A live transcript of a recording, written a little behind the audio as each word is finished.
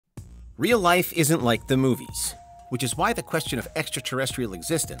Real life isn't like the movies, which is why the question of extraterrestrial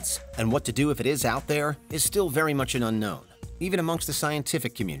existence and what to do if it is out there is still very much an unknown, even amongst the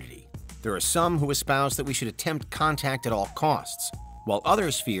scientific community. There are some who espouse that we should attempt contact at all costs, while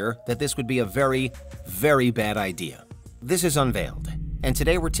others fear that this would be a very, very bad idea. This is Unveiled, and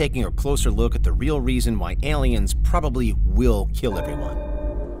today we're taking a closer look at the real reason why aliens probably will kill everyone.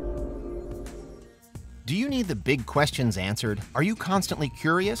 Do you need the big questions answered? Are you constantly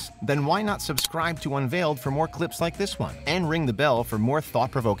curious? Then why not subscribe to Unveiled for more clips like this one, and ring the bell for more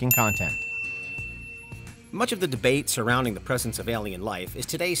thought-provoking content. Much of the debate surrounding the presence of alien life is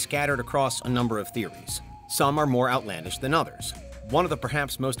today scattered across a number of theories. Some are more outlandish than others. One of the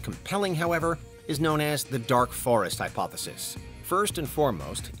perhaps most compelling, however, is known as the dark forest hypothesis. First and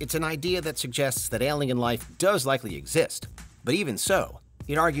foremost, it's an idea that suggests that alien life does likely exist. But even so,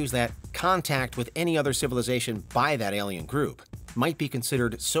 it argues that contact with any other civilization by that alien group might be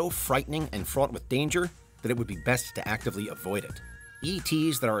considered so frightening and fraught with danger that it would be best to actively avoid it.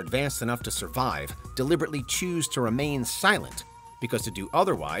 ETs that are advanced enough to survive deliberately choose to remain silent because to do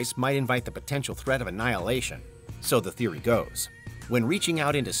otherwise might invite the potential threat of annihilation. So the theory goes. When reaching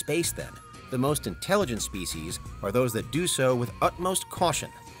out into space, then, the most intelligent species are those that do so with utmost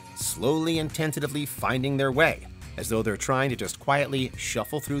caution, slowly and tentatively finding their way, as though they're trying to just quietly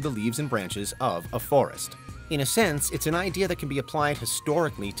shuffle through the leaves and branches of a forest. In a sense, it's an idea that can be applied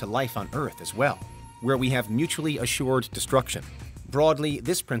historically to life on Earth as well, where we have mutually assured destruction. Broadly,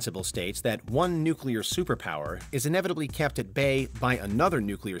 this principle states that one nuclear superpower is inevitably kept at bay by another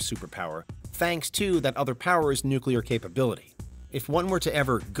nuclear superpower thanks to that other power's nuclear capability. If one were to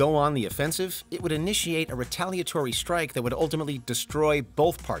ever go on the offensive, it would initiate a retaliatory strike that would ultimately destroy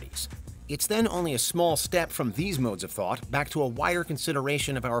both parties. It's then only a small step from these modes of thought back to a wider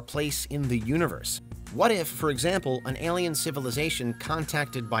consideration of our place in the universe. What if, for example, an alien civilization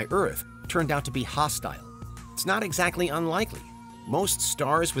contacted by Earth turned out to be hostile? It's not exactly unlikely. Most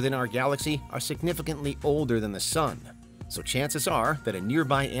stars within our galaxy are significantly older than the Sun, so chances are that a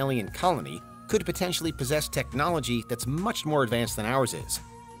nearby alien colony could potentially possess technology that's much more advanced than ours is,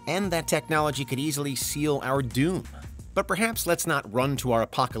 and that technology could easily seal our doom. But perhaps let's not run to our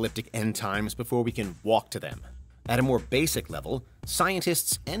apocalyptic end times before we can walk to them. At a more basic level,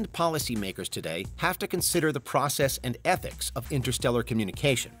 scientists and policymakers today have to consider the process and ethics of interstellar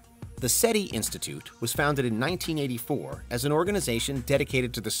communication. The SETI Institute was founded in 1984 as an organization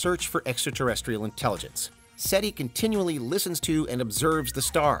dedicated to the search for extraterrestrial intelligence. SETI continually listens to and observes the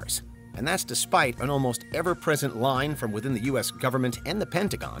stars, and that's despite an almost ever-present line from within the US government and the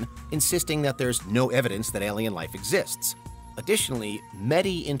Pentagon insisting that there's no evidence that alien life exists. Additionally,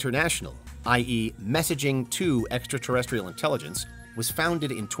 METI International, i.e. Messaging to Extraterrestrial Intelligence, was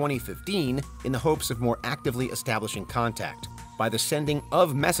founded in 2015 in the hopes of more actively establishing contact by the sending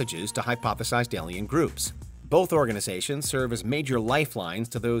of messages to hypothesized alien groups. Both organizations serve as major lifelines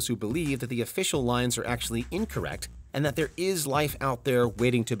to those who believe that the official lines are actually incorrect and that there is life out there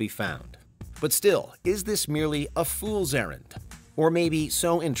waiting to be found. But still, is this merely a fool's errand? Or maybe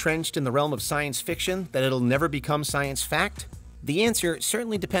so entrenched in the realm of science fiction that it'll never become science fact? The answer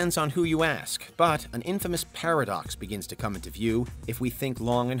certainly depends on who you ask, but an infamous paradox begins to come into view if we think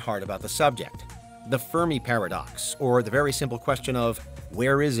long and hard about the subject. The Fermi paradox, or the very simple question of,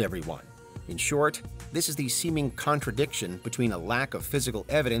 where is everyone? In short, this is the seeming contradiction between a lack of physical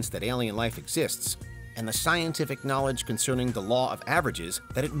evidence that alien life exists and the scientific knowledge concerning the law of averages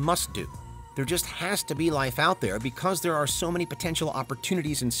that it must do. There just has to be life out there because there are so many potential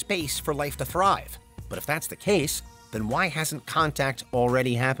opportunities in space for life to thrive. But if that's the case, then why hasn't contact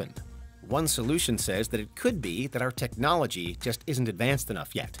already happened? One solution says that it could be that our technology just isn't advanced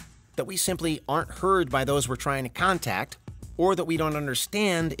enough yet, that we simply aren't heard by those we're trying to contact, or that we don't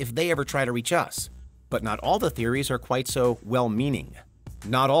understand if they ever try to reach us. But not all the theories are quite so well-meaning.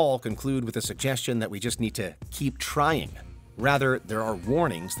 Not all conclude with the suggestion that we just need to keep trying. Rather, there are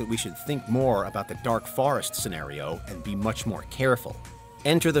warnings that we should think more about the dark forest scenario and be much more careful.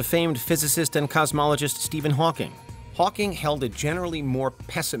 Enter the famed physicist and cosmologist Stephen Hawking. Hawking held a generally more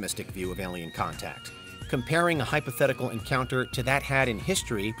pessimistic view of alien contact, comparing a hypothetical encounter to that had in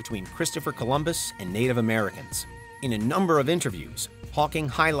history between Christopher Columbus and Native Americans. In a number of interviews, Hawking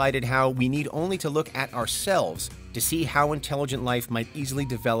highlighted how we need only to look at ourselves to see how intelligent life might easily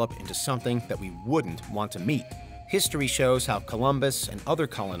develop into something that we wouldn't want to meet. History shows how Columbus and other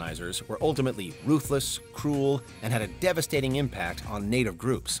colonizers were ultimately ruthless, cruel, and had a devastating impact on native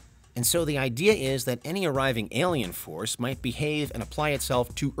groups. And so the idea is that any arriving alien force might behave and apply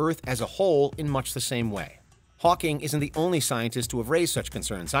itself to Earth as a whole in much the same way. Hawking isn't the only scientist to have raised such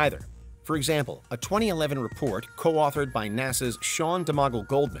concerns either. For example, a 2011 report co-authored by NASA's Sean DeMogle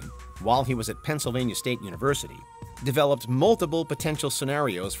Goldman while he was at Pennsylvania State University, developed multiple potential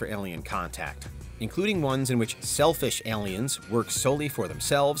scenarios for alien contact, including ones in which selfish aliens work solely for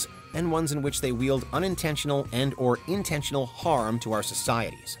themselves and ones in which they wield unintentional and/or intentional harm to our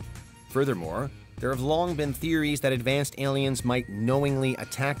societies. Furthermore, there have long been theories that advanced aliens might knowingly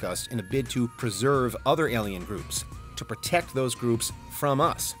attack us in a bid to preserve other alien groups, to protect those groups from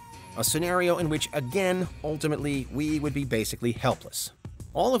us. A scenario in which, again, ultimately, we would be basically helpless.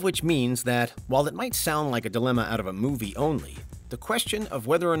 All of which means that, while it might sound like a dilemma out of a movie only, the question of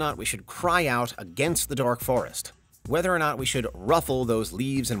whether or not we should cry out against the dark forest, whether or not we should ruffle those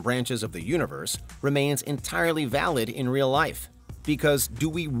leaves and branches of the universe, remains entirely valid in real life. Because do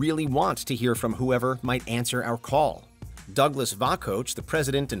we really want to hear from whoever might answer our call? Douglas Vakoch, the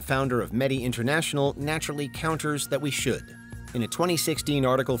president and founder of METI International, naturally counters that we should. In a 2016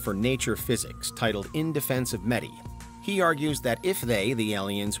 article for Nature Physics titled In Defense of METI, he argues that if they, the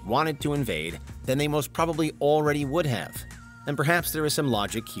aliens, wanted to invade, then they most probably already would have. And perhaps there is some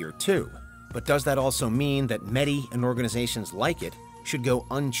logic here too. But does that also mean that METI and organizations like it should go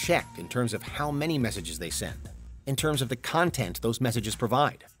unchecked in terms of how many messages they send? In terms of the content those messages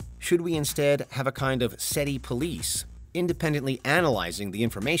provide? Should we instead have a kind of SETI police, independently analyzing the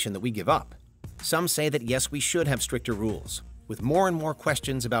information that we give up? Some say that yes, we should have stricter rules, with more and more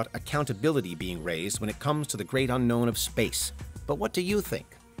questions about accountability being raised when it comes to the great unknown of space. But what do you think?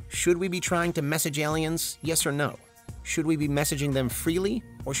 Should we be trying to message aliens, yes or no? Should we be messaging them freely,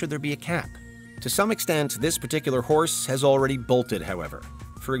 or should there be a cap? To some extent, this particular horse has already bolted, however.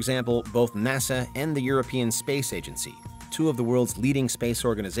 For example, both NASA and the European Space Agency, two of the world's leading space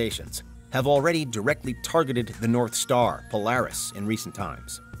organizations, have already directly targeted the North Star, Polaris, in recent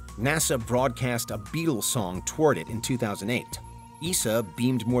times. NASA broadcast a Beatles song toward it in 2008. ESA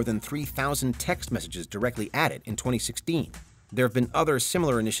beamed more than 3,000 text messages directly at it in 2016. There have been other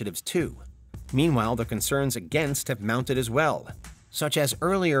similar initiatives too. Meanwhile, the concerns against have mounted as well, such as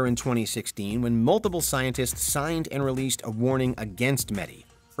earlier in 2016 when multiple scientists signed and released a warning against METI,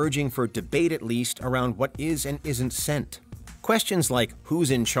 urging for debate at least around what is and isn't sent. Questions like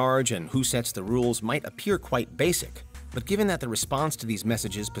who's in charge and who sets the rules might appear quite basic, but given that the response to these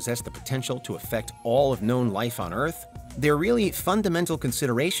messages possess the potential to affect all of known life on Earth, they're really fundamental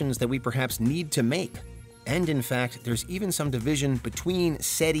considerations that we perhaps need to make. And in fact, there's even some division between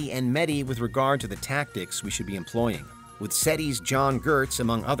SETI and METI with regard to the tactics we should be employing, with SETI's John Gertz,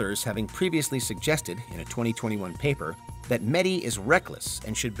 among others, having previously suggested in a 2021 paper that METI is reckless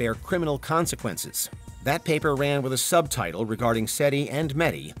and should bear criminal consequences. That paper ran with a subtitle regarding SETI and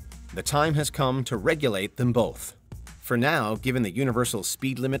METI, "The time has come to regulate them both." For now, given the universal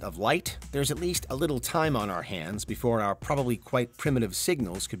speed limit of light, there's at least a little time on our hands before our probably quite primitive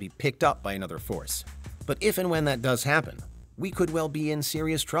signals could be picked up by another force. But if and when that does happen, we could well be in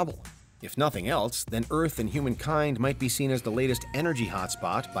serious trouble. If nothing else, then Earth and humankind might be seen as the latest energy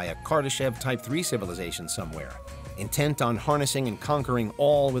hotspot by a Kardashev Type 3 civilization somewhere, intent on harnessing and conquering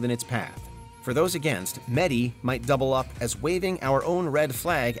all within its path. For those against, METI might double up as waving our own red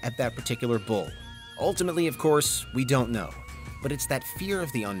flag at that particular bull. Ultimately, of course, we don't know. But it's that fear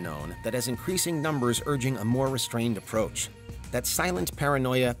of the unknown that has increasing numbers urging a more restrained approach. That silent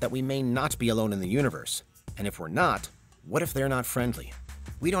paranoia that we may not be alone in the universe. And if we're not, what if they're not friendly?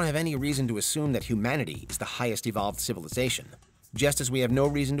 We don't have any reason to assume that humanity is the highest evolved civilization, just as we have no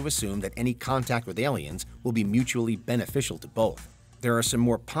reason to assume that any contact with aliens will be mutually beneficial to both. There are some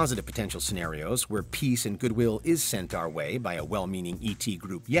more positive potential scenarios where peace and goodwill is sent our way by a well-meaning ET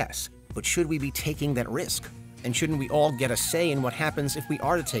group, yes. But should we be taking that risk? And shouldn't we all get a say in what happens if we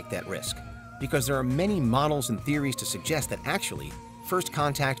are to take that risk? Because there are many models and theories to suggest that actually, first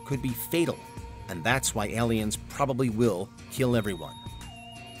contact could be fatal. And that's why aliens probably will kill everyone.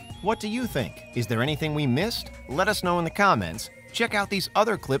 What do you think? Is there anything we missed? Let us know in the comments. Check out these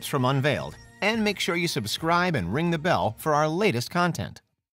other clips from Unveiled, and make sure you subscribe and ring the bell for our latest content.